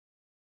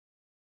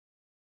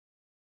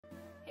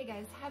Hey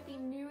guys, Happy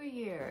New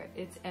Year!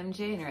 It's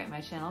MJ and you're at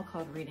my channel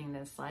called Reading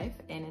This Life,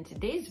 and in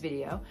today's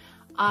video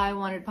I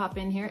wanted to pop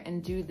in here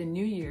and do the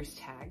New Year's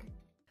tag.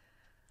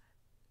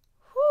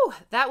 Whew,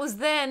 that was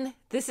then,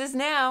 this is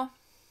now.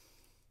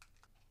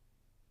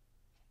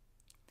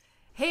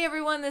 Hey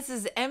everyone, this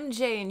is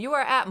MJ and you are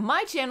at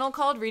my channel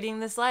called Reading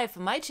This Life.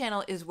 My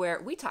channel is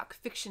where we talk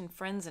fiction,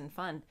 friends, and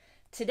fun.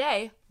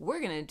 Today we're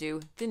gonna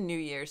do the New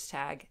Year's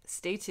tag.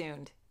 Stay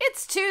tuned.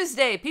 It's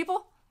Tuesday,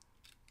 people!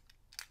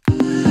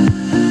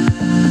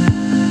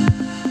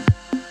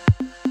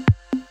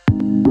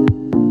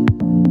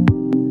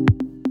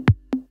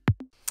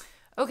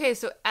 Okay,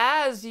 so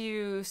as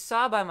you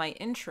saw by my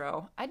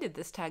intro, I did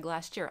this tag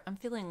last year. I'm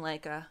feeling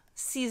like a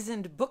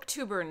seasoned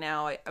booktuber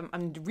now.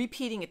 I'm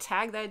repeating a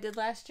tag that I did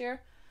last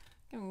year.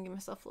 I'm gonna give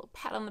myself a little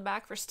pat on the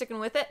back for sticking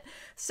with it.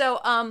 So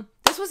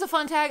this was a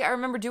fun tag. I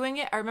remember doing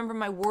it. I remember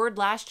my word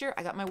last year.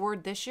 I got my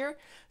word this year.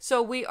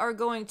 So we are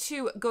going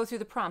to go through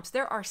the prompts.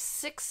 There are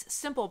 6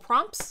 simple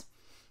prompts.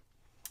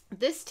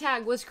 This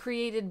tag was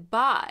created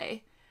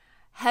by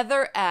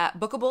Heather at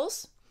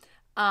Bookables.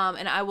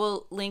 And I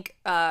will link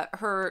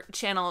her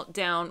channel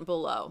down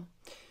below.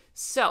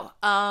 So,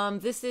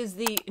 this is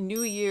the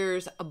New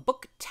Year's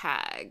book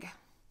tag.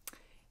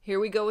 Here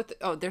we go with,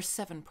 oh, there's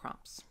 7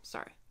 prompts.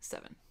 Sorry,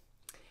 7.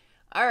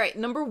 All right,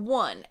 number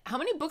 1. How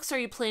many books are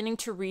you planning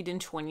to read in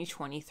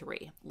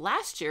 2023?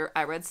 Last year,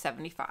 I read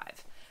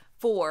 75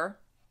 for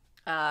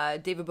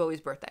David Bowie's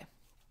birthday.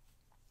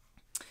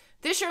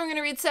 This year, I'm going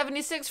to read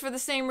 76 for the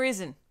same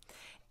reason.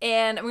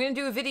 And I'm going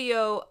to do a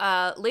video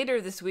later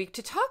this week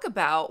to talk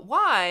about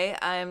why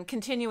I'm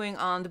continuing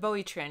on the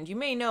Bowie trend. You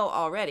may know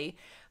already,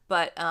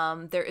 but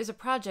there is a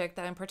project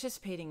that I'm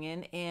participating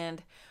in,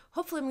 and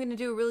hopefully I'm going to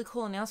do a really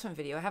cool announcement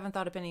video. I haven't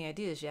thought up any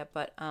ideas yet,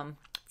 but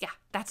yeah,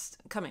 that's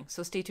coming,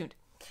 so stay tuned.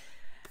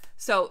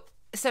 So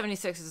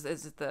 76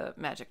 is the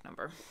magic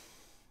number.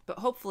 But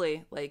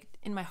hopefully, like,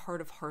 in my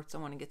heart of hearts, I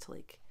want to get to,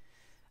 like,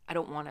 I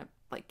don't want to,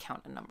 like,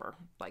 count a number.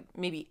 Like,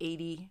 maybe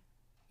 80.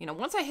 You know,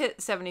 once I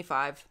hit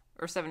 75...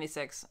 or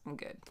 76, I'm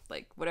good.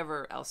 Like,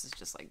 whatever else is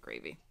just like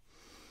gravy.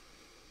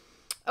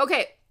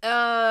 Okay,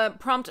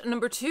 prompt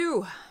number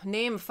 2.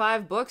 Name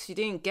 5 books you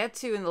didn't get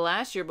to in the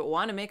last year but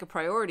want to make a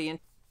priority. And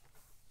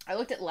I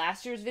looked at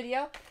last year's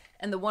video,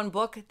 and the one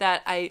book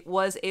that I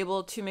was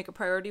able to make a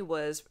priority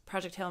was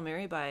Project Hail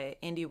Mary by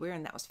Andy Weir,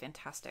 and that was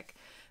fantastic.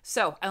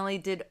 So I only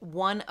did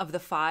 1 of the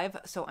 5,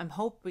 so I'm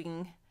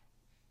hoping...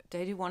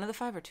 Did I do 1 of the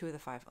 5 or 2 of the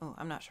 5? Oh,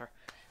 I'm not sure.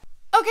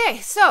 Okay,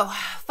 so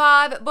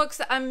 5 books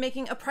that I'm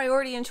making a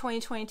priority in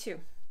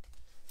 2022.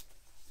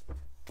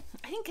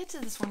 I didn't get to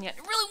this one yet.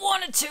 I really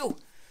wanted to.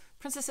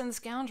 Princess and the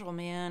Scoundrel,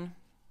 man.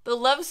 The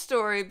love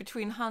story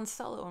between Han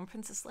Solo and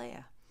Princess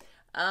Leia.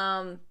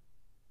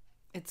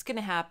 It's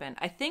gonna happen.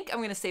 I think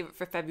I'm gonna save it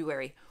for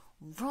February.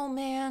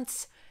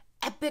 Romance,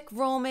 epic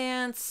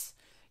romance,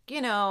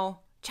 you know,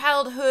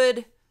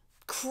 childhood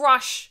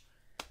crush.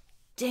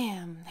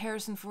 Damn,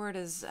 Harrison Ford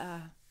as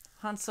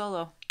Han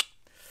Solo.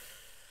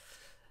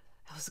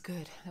 That was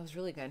good. That was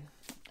really good.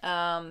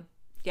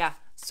 Yeah,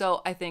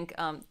 so I think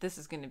this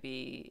is going to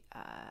be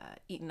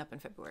eaten up in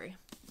February.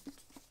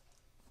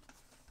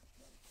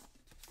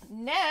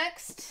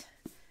 Next,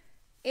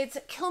 it's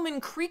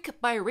Killman Creek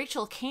by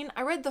Rachel Caine.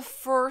 I read the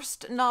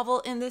first novel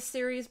in this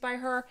series by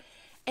her,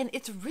 and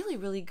it's really,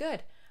 really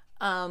good.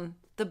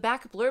 The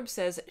back blurb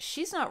says,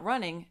 she's not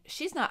running,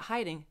 she's not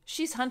hiding,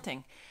 she's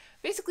hunting.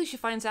 Basically, she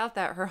finds out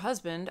that her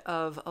husband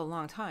of a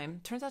long time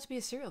turns out to be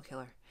a serial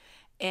killer,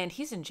 and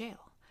he's in jail.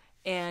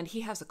 And he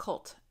has a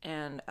cult,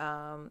 and,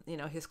 you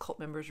know, his cult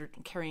members are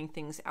carrying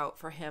things out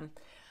for him.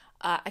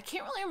 I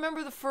can't really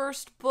remember the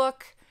first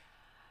book.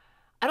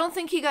 I don't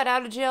think he got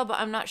out of jail, but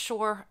I'm not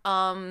sure.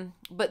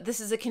 But this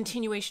is a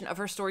continuation of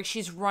her story.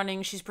 She's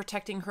running, she's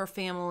protecting her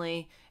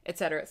family,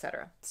 etc.,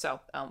 etc.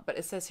 So, but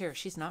it says here,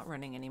 she's not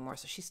running anymore,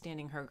 so she's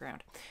standing her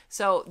ground.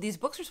 So these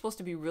books are supposed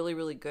to be really,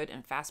 really good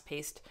and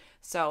fast-paced.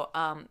 So,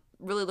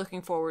 really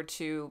looking forward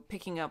to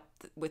picking up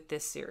with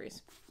this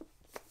series.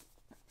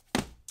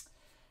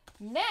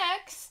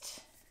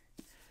 Next,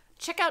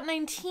 check out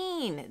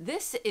 19.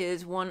 This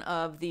is one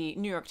of the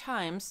New York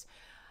Times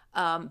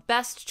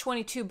best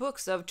 22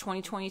 books of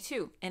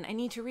 2022, and I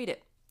need to read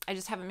it. I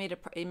just haven't made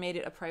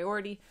it a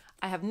priority.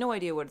 I have no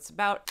idea what it's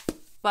about,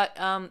 but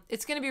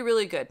it's going to be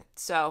really good.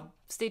 So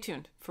stay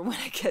tuned for when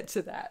I get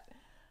to that.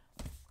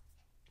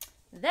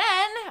 Then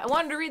I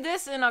wanted to read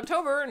this in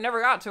October, never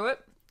got to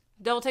it.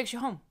 Devil Takes You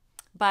Home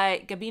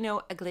by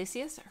Gabino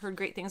Iglesias. Heard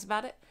great things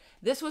about it.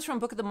 This was from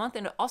Book of the Month,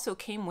 and it also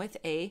came with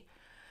a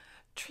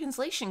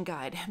translation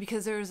guide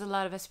because there's a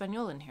lot of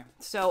Espanol in here.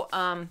 So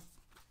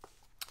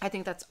I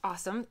think that's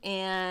awesome.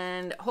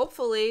 And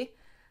hopefully,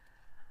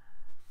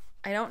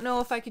 I don't know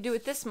if I could do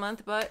it this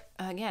month, but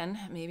again,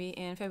 maybe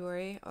in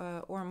February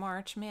or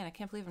March. Man, I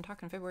can't believe I'm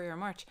talking February or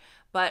March.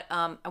 But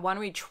I want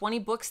to read 20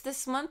 books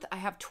this month. I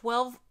have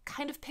 12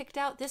 kind of picked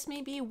out. This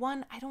may be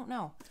one. I don't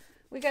know.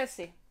 We got to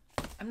see.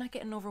 I'm not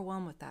getting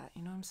overwhelmed with that.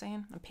 You know what I'm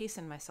saying? I'm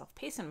pacing myself.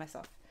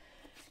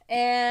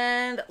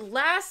 And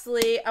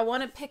lastly, I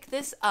want to pick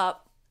this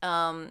up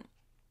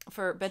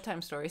for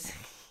bedtime stories.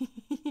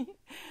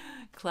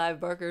 Clive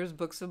Barker's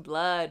Books of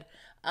Blood.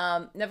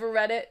 Never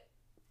read it.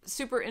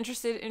 Super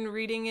interested in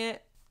reading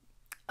it.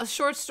 A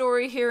short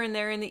story here and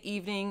there in the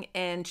evening,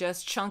 and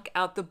just chunk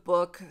out the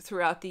book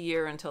throughout the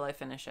year until I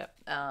finish it.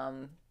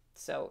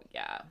 So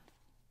yeah,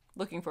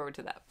 looking forward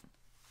to that.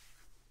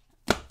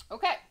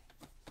 Okay.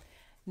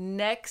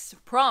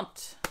 Next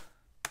prompt.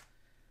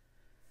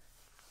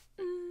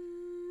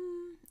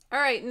 All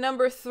right,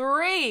 number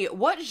 3.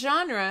 What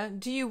genre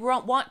do you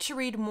want to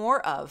read more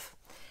of?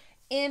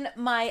 In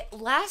my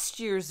last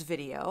year's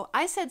video,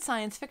 I said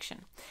science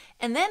fiction.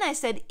 And then I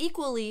said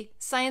equally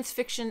science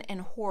fiction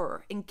and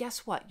horror. And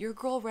guess what? Your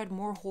girl read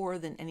more horror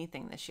than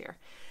anything this year.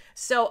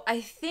 So I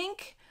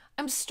think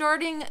I'm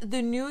starting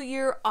the new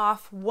year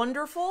off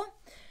wonderful.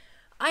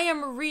 I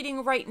am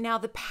reading right now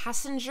The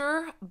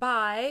Passenger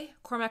by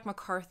Cormac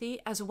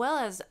McCarthy, as well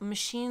as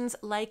Machines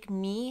Like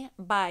Me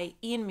by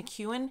Ian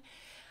McEwan.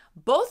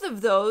 Both of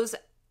those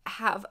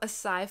have a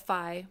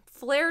sci-fi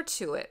flair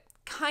to it.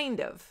 Kind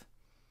of.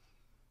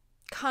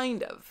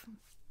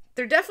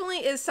 There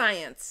definitely is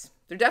science.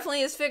 There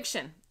definitely is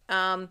fiction.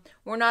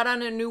 We're not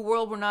on a new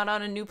world. We're not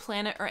on a new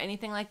planet or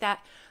anything like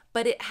that.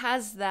 But it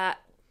has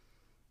that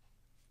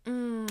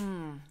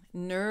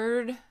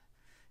nerd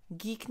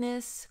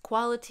geekness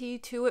quality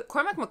to it.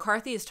 Cormac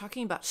McCarthy is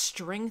talking about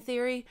string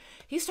theory.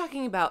 He's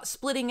talking about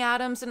splitting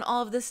atoms and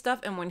all of this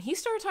stuff. And when he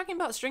started talking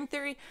about string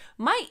theory,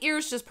 my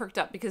ears just perked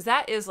up, because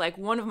that is like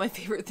one of my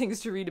favorite things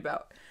to read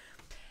about.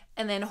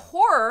 And then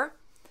horror,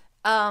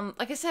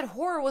 like I said,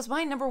 horror was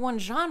my number 1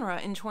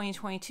 genre in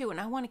 2022, and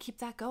I want to keep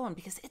that going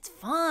because it's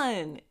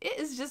fun. It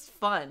is just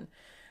fun.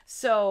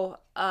 So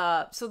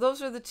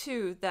those are the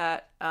 2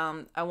 that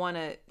I want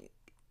to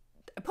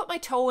put my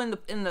toe in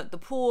the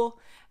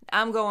pool.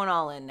 I'm going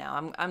all in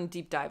now. I'm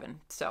deep diving.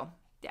 So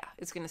yeah,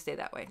 it's going to stay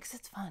that way because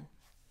it's fun.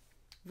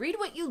 Read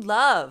what you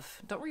love.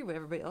 Don't read what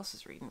everybody else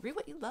is reading. Read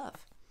what you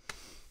love.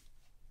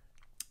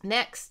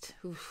 Next,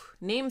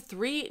 name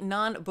 3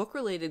 non-book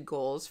related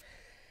goals.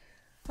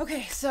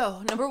 Okay,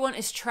 so number 1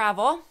 is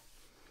travel,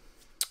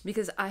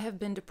 because I have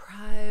been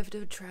deprived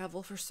of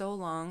travel for so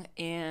long,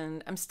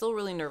 and I'm still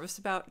really nervous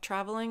about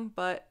traveling,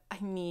 but I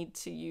need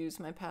to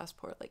use my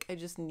passport. Like, I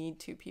just need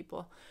to,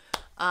 people.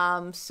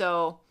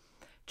 So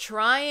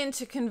trying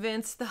to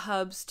convince the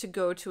hubs to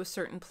go to a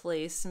certain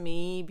place,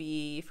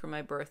 maybe for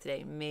my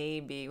birthday,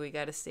 maybe. We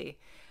got to see.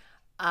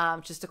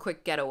 Just a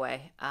quick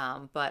getaway.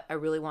 But I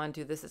really want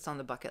to do this. It's on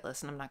the bucket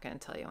list, and I'm not going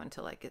to tell you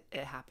until like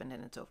it happened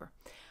and it's over.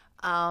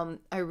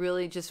 I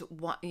really just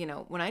want,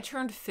 when I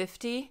turned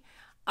 50,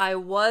 I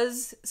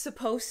was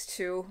supposed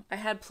to, I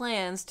had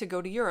plans to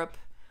go to Europe,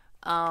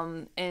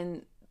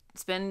 and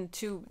spend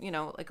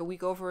like a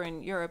week over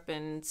in Europe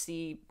and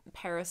see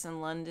Paris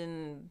and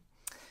London,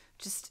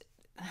 just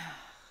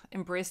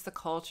embrace the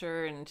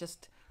culture and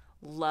just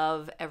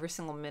love every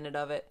single minute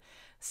of it.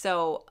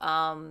 So,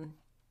 I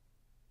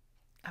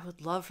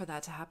would love for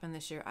that to happen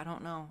this year. I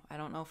don't know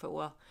if it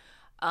will.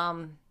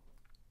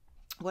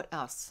 What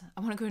else?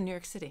 I want to go to New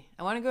York City. And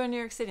I want to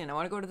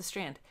go to the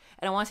Strand.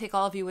 And I want to take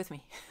all of you with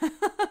me.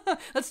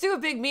 Let's do a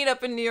big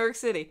meetup in New York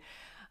City.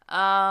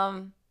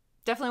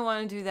 Definitely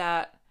want to do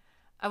that.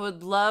 I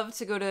would love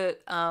to go to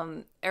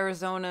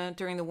Arizona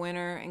during the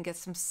winter and get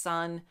some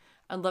sun.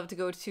 I'd love to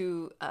go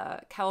to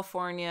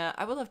California.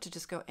 I would love to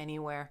just go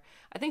anywhere.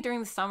 I think during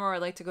the summer,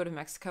 I'd like to go to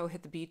Mexico,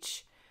 hit the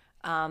beach.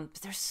 But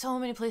there's so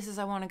many places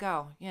I want to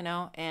go,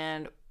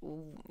 and,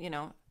 we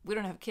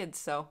don't have kids,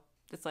 so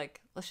it's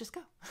like, let's just go.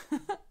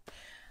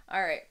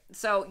 All right.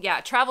 So yeah,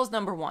 travel's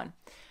number 1.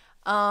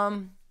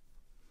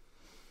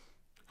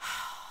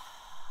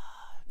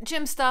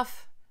 Gym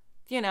stuff,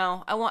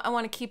 I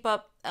want to keep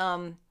up.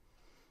 I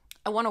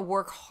want to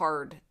work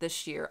hard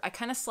this year. I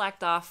kind of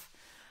slacked off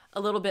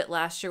a little bit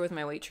last year with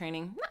my weight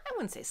training. I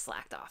wouldn't say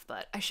slacked off,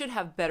 but I should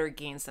have better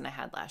gains than I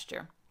had last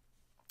year.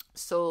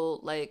 So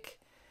like,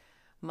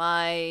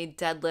 my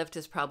deadlift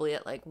is probably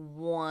at like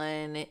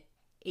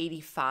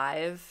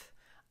 185.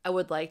 I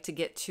would like to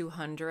get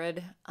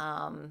 200.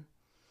 That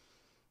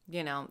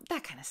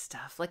kind of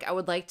stuff. Like, I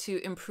would like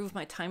to improve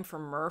my time for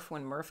Murph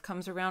when Murph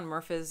comes around.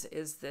 Murph is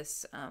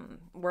this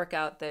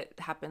workout that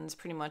happens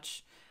pretty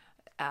much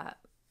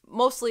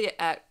mostly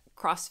at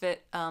CrossFit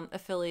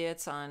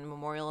affiliates on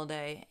Memorial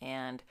Day,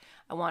 and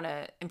I want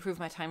to improve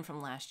my time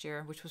from last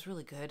year, which was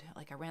really good.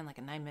 Like, I ran like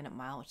a 9-minute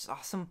mile, which is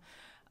awesome.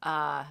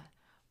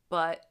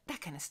 But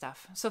that kind of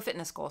stuff. So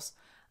fitness goals.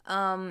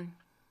 And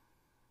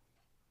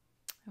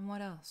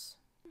what else?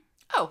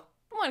 Oh,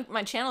 I want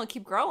my channel to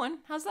keep growing.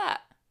 How's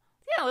that?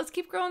 Yeah, let's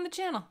keep growing the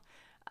channel.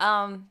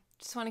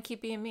 Just want to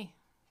keep being me.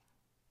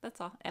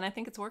 That's all. And I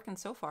think it's working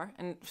so far.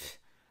 And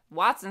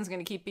Watson's going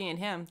to keep being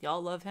him.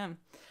 Y'all love him.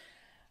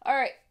 All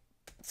right.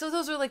 So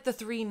those are like the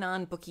 3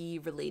 non-bookie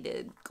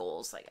related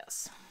goals, I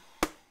guess.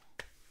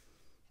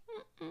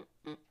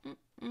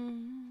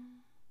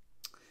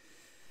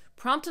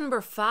 Prompt number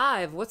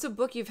 5. What's a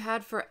book you've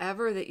had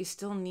forever that you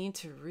still need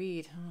to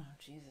read? Oh,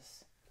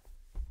 Jesus.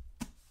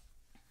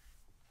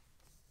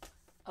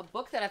 A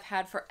book that I've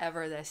had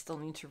forever that I still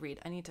need to read.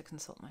 I need to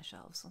consult my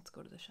shelves. Let's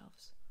go to the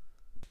shelves.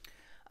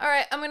 All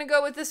right, I'm going to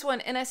go with this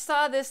one. And I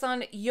saw this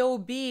on Yo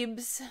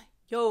Beebs.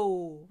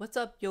 Yo, what's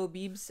up, Yo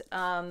Beebs?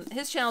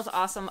 His channel's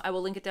awesome. I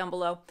will link it down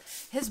below.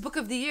 His book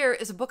of the year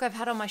is a book I've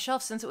had on my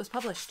shelf since it was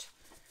published.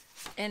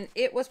 And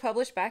it was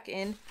published back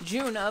in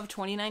June of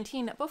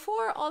 2019,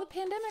 before all the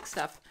pandemic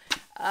stuff.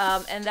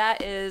 And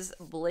that is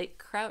Blake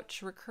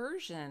Crouch,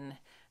 Recursion.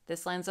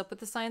 This lines up with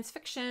the science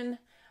fiction,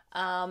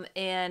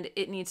 and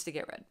it needs to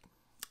get read.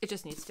 It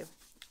just needs to.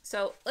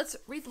 So let's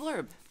read the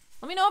blurb.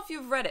 Let me know if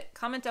you've read it.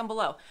 Comment down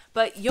below.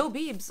 But Yo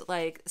Beebs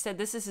said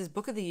this is his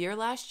book of the year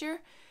last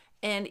year,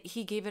 and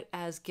he gave it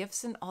as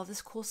gifts and all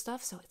this cool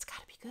stuff. So it's got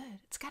to be good.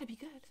 It's got to be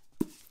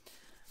good.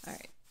 All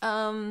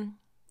right.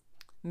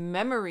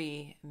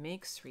 Memory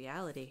makes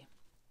reality.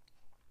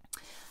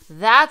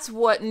 That's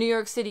what New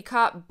York City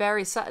cop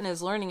Barry Sutton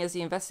is learning as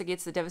he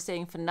investigates the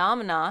devastating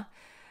phenomena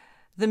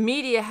the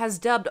media has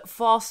dubbed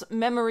false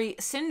memory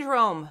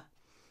syndrome.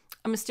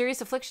 A mysterious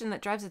affliction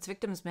that drives its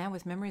victims mad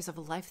with memories of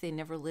a life they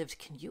never lived.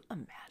 Can you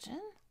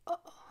imagine? Oh.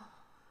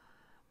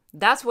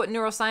 That's what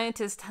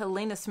neuroscientist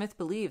Helena Smith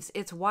believes.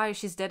 It's why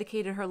she's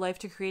dedicated her life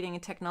to creating a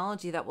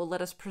technology that will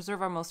let us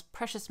preserve our most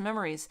precious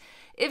memories.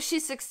 If she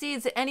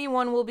succeeds,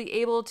 anyone will be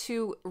able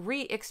to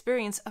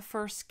re-experience a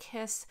first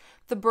kiss,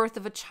 the birth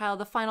of a child,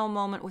 the final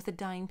moment with a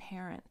dying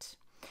parent.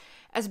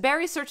 As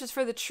Barry searches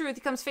for the truth,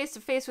 he comes face to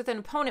face with an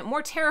opponent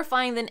more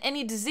terrifying than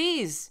any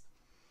disease.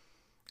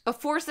 A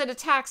force that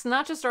attacks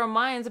not just our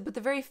minds, but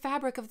the very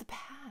fabric of the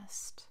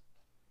past.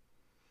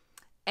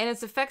 And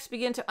its effects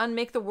begin to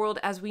unmake the world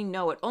as we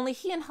know it. Only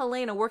he and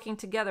Helena working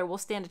together will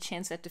stand a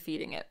chance at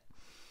defeating it.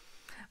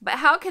 But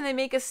how can they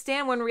make a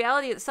stand when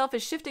reality itself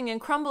is shifting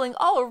and crumbling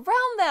all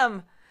around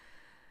them?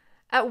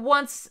 At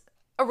once,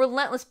 a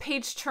relentless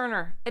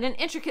page-turner and an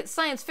intricate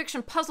science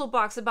fiction puzzle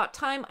box about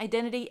time,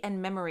 identity,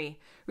 and memory.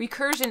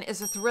 Recursion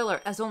is a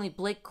thriller as only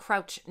Blake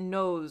Crouch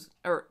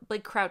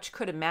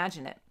could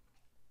imagine it.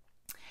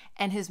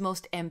 And his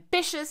most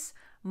ambitious,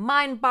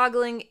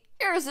 mind-boggling,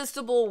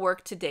 irresistible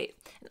work to date.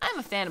 And I'm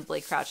a fan of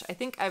Blake Crouch. I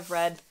think I've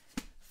read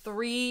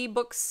 3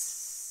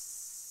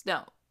 books.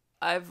 No,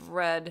 I've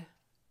read,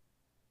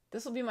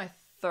 this will be my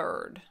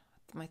third.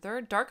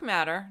 Dark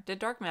Matter. Did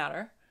Dark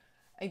Matter.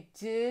 I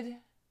did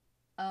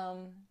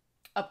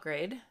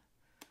Upgrade.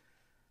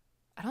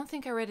 I don't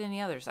think I read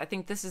any others. I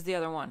think this is the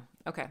other one.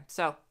 Okay,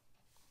 so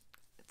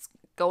let's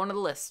go into the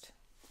list.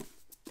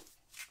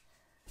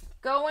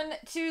 Going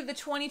to the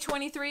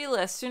 2023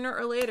 list sooner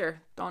or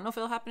later. Don't know if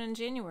it'll happen in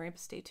January, but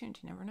stay tuned.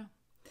 You never know.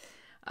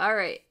 All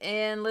right.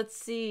 And let's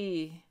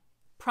see.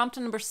 Prompt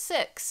number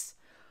 6.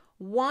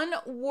 One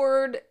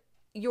word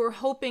you're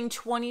hoping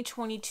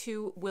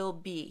 2022 will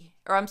be.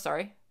 Or I'm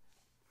sorry.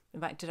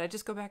 Did I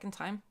just go back in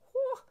time?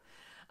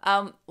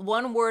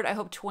 One word I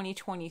hope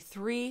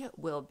 2023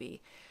 will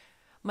be.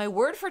 My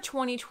word for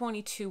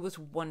 2022 was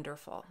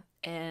wonderful,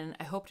 and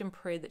I hoped and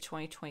prayed that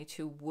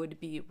 2022 would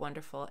be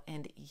wonderful,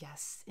 and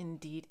yes,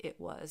 indeed it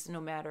was.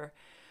 No matter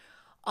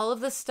all of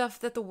the stuff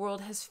that the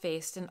world has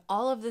faced and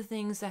all of the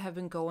things that have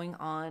been going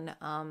on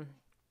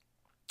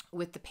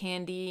with the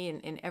pandy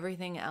and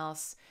everything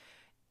else,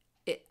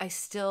 I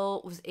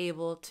still was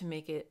able to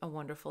make it a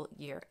wonderful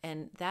year,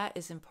 and that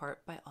is in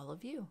part by all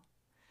of you.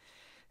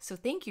 So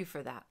thank you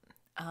for that.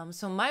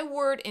 So my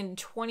word in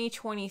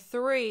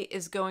 2023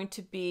 is going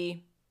to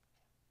be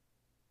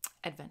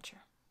adventure.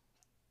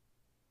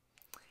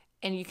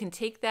 And you can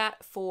take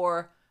that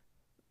for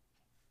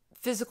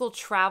physical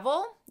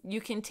travel.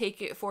 You can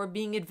take it for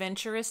being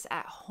adventurous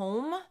at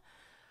home,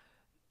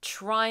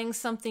 trying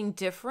something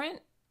different,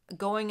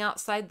 going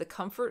outside the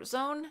comfort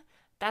zone.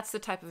 That's the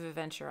type of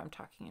adventure I'm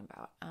talking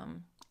about.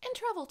 And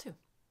travel too.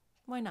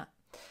 Why not?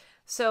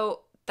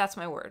 So that's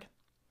my word.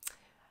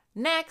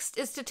 Next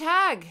is to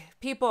tag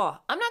people.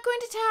 I'm not going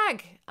to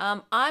tag.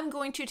 I'm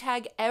going to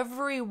tag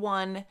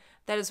everyone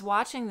that is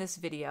watching this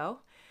video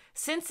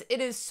since it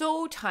is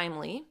so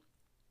timely.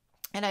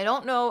 And I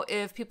don't know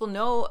if people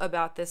know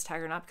about this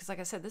tag or not, because like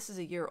I said, this is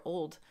a year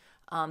old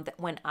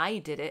when I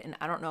did it, and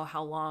I don't know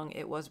how long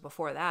it was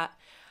before that.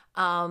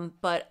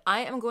 But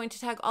I am going to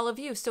tag all of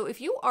you. So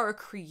if you are a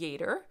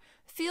creator,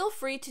 feel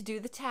free to do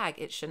the tag.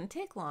 It shouldn't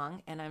take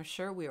long, and I'm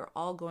sure we are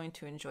all going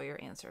to enjoy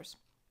your answers.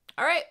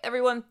 All right,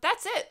 everyone,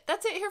 that's it.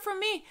 That's it here from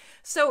me.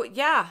 So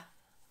yeah,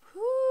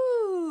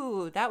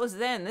 whoo, that was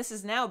then. This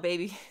is now,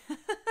 baby.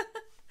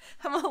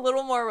 I'm a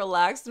little more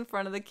relaxed in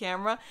front of the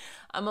camera.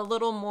 I'm a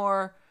little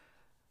more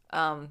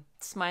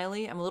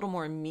smiley. I'm a little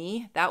more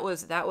me. That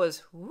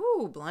was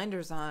whoo,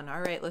 blinders on.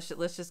 All right,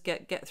 let's just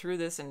get through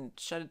this and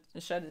shut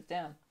it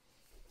down.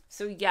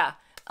 So yeah,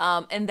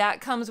 and that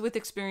comes with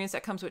experience.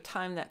 That comes with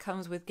time. That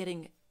comes with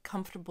getting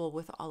comfortable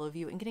with all of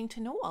you and getting to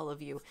know all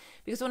of you,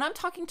 because when I'm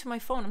talking to my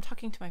phone, I'm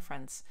talking to my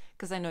friends,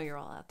 because I know you're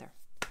all out there.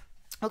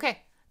 Okay,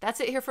 that's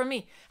it here from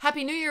me.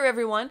 Happy New Year,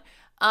 everyone.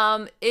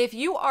 If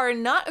you are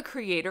not a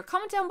creator,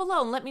 comment down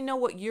below and let me know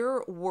what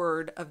your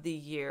word of the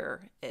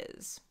year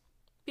is.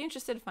 Be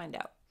interested to find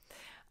out.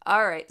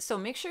 All right, so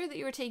make sure that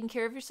you are taking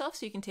care of yourself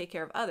so you can take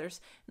care of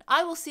others. And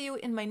I will see you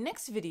in my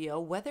next video,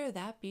 whether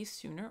that be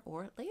sooner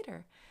or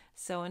later.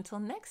 So until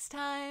next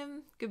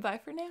time, goodbye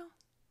for now.